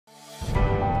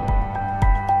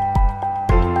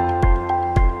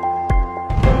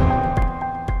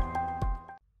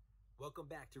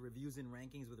to Reviews and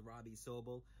Rankings with Robbie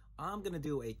Sobel. I'm going to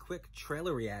do a quick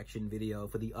trailer reaction video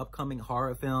for the upcoming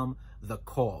horror film, The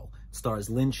Call. It stars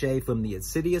Lin Shaye from the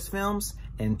Insidious films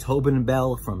and Tobin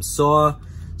Bell from Saw.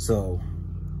 So,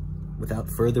 without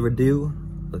further ado,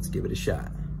 let's give it a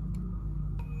shot.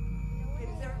 Okay,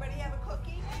 does everybody have a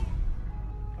cookie?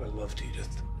 I loved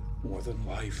Edith more than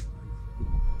life.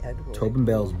 Edward. Tobin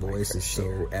Bell's voice is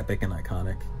so epic and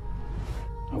iconic.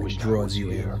 It draws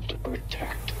you in. To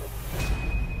protect.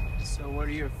 So what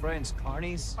are your friends,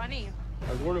 carnies? Funny.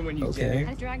 I was wondering when you Okay.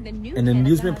 I dragged the new An kid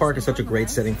amusement up the park is house such a on great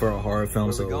the setting for a horror film,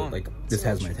 Where are we so going? like this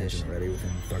has my attention already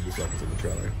within 30 seconds of the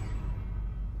trailer.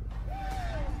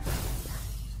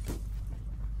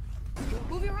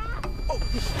 Move your arm.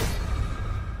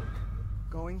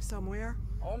 Going somewhere?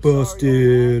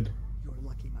 Busted. You're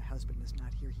lucky my husband is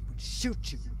not here. He would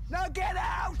shoot you. Now get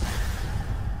out!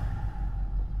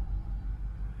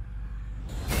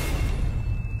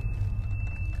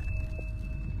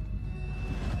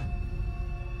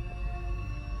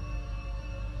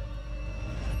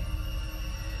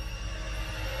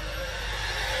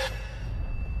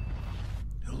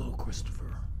 Hello,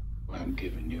 Christopher. I'm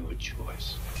giving you a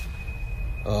choice.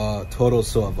 Total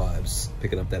Saw vibes.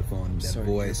 Picking up that phone, that Sorry,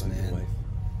 voice, man.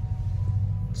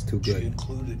 It's too She good.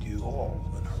 included you all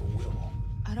in her will.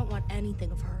 I don't want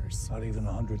anything of hers. Not even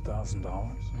 $100,000.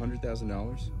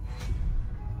 $100,000?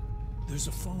 There's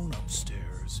a phone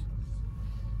upstairs.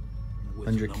 With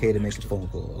the 100K number to make next a to phone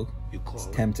it. call. You call It's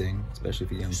it. tempting, especially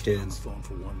for young You stay on the kids. phone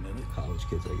for 1 minute. College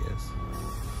kids, I guess.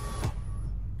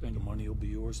 Then the money will be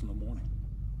yours in the morning.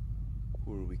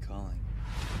 Who are we calling?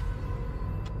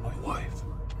 My wife.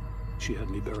 She had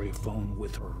me bury a phone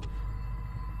with her.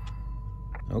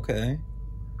 Okay.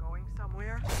 Going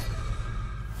somewhere?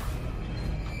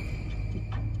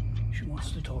 She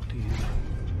wants to talk to you.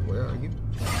 Where are you?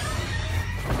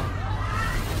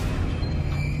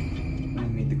 When I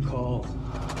made the call,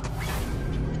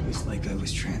 it was like I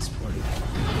was transported.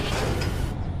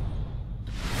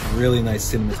 Really nice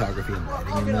cinematography and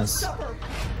lighting in this.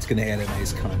 It's gonna add a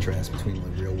nice contrast between the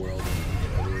real world and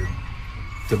whatever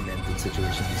demented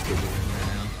situation these kids are in right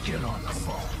now. Get on the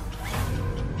phone.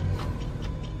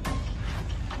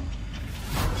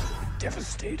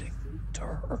 Devastating to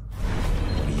her.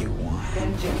 What do you want?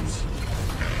 Vengeance.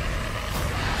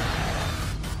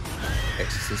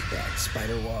 Exorcist back,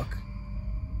 spider walk.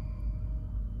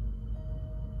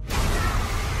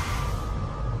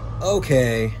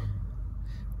 Okay.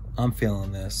 I'm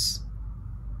feeling this.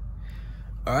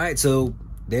 Alright, so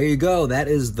there you go. That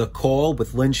is The Call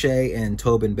with Lin Shaye and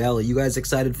Tobin Bell. Are you guys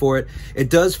excited for it? It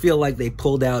does feel like they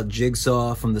pulled out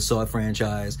Jigsaw from the Saw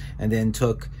franchise and then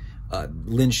took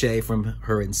Lin Shaye from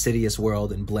her Insidious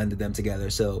world and blended them together.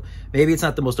 So maybe it's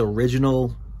not the most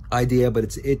original idea,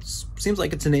 but it seems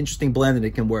like it's an interesting blend and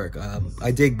it can work.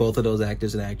 I dig both of those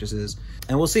actors and actresses.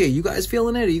 And we'll see. Are you guys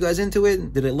feeling it? Are you guys into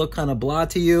it? Did it look kind of blah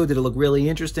to you? Did it look really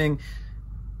interesting?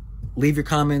 Leave your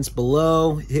comments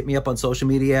below. Hit me up on social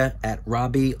media at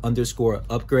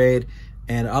Robbie_upgrade.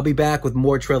 And I'll be back with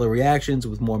more trailer reactions,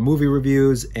 with more movie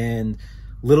reviews. And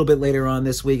a little bit later on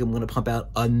this week, I'm going to pump out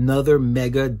another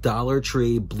mega Dollar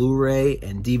Tree Blu-ray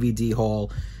and DVD haul.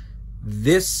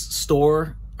 This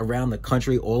store around the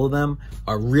country, all of them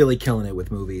are really killing it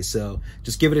with movies. So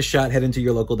just give it a shot. Head into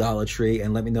your local Dollar Tree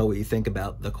and let me know what you think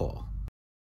about The Call.